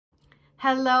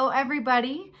Hello,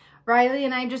 everybody. Rylee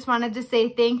and I just wanted to say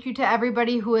thank you to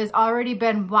everybody who has already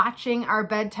been watching our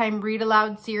Bedtime Read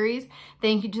Aloud series.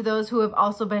 Thank you to those who have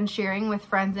also been sharing with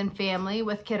friends and family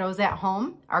with kiddos at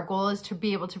home. Our goal is to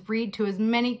be able to read to as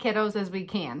many kiddos as we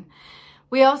can.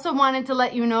 We also wanted to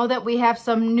let you know that we have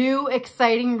some new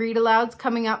exciting read alouds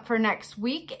coming up for next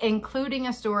week, including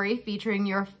a story featuring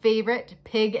your favorite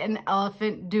pig and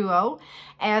elephant duo,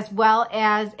 as well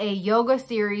as a yoga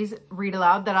series read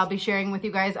aloud that I'll be sharing with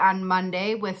you guys on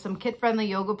Monday with some kid-friendly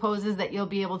yoga poses that you'll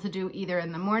be able to do either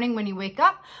in the morning when you wake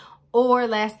up or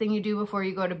last thing you do before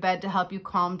you go to bed to help you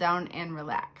calm down and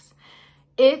relax.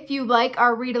 If you like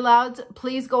our read alouds,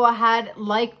 please go ahead,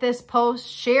 like this post,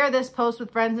 share this post with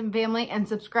friends and family, and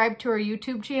subscribe to our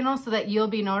YouTube channel so that you'll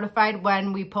be notified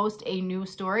when we post a new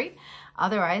story.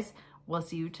 Otherwise, we'll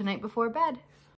see you tonight before bed.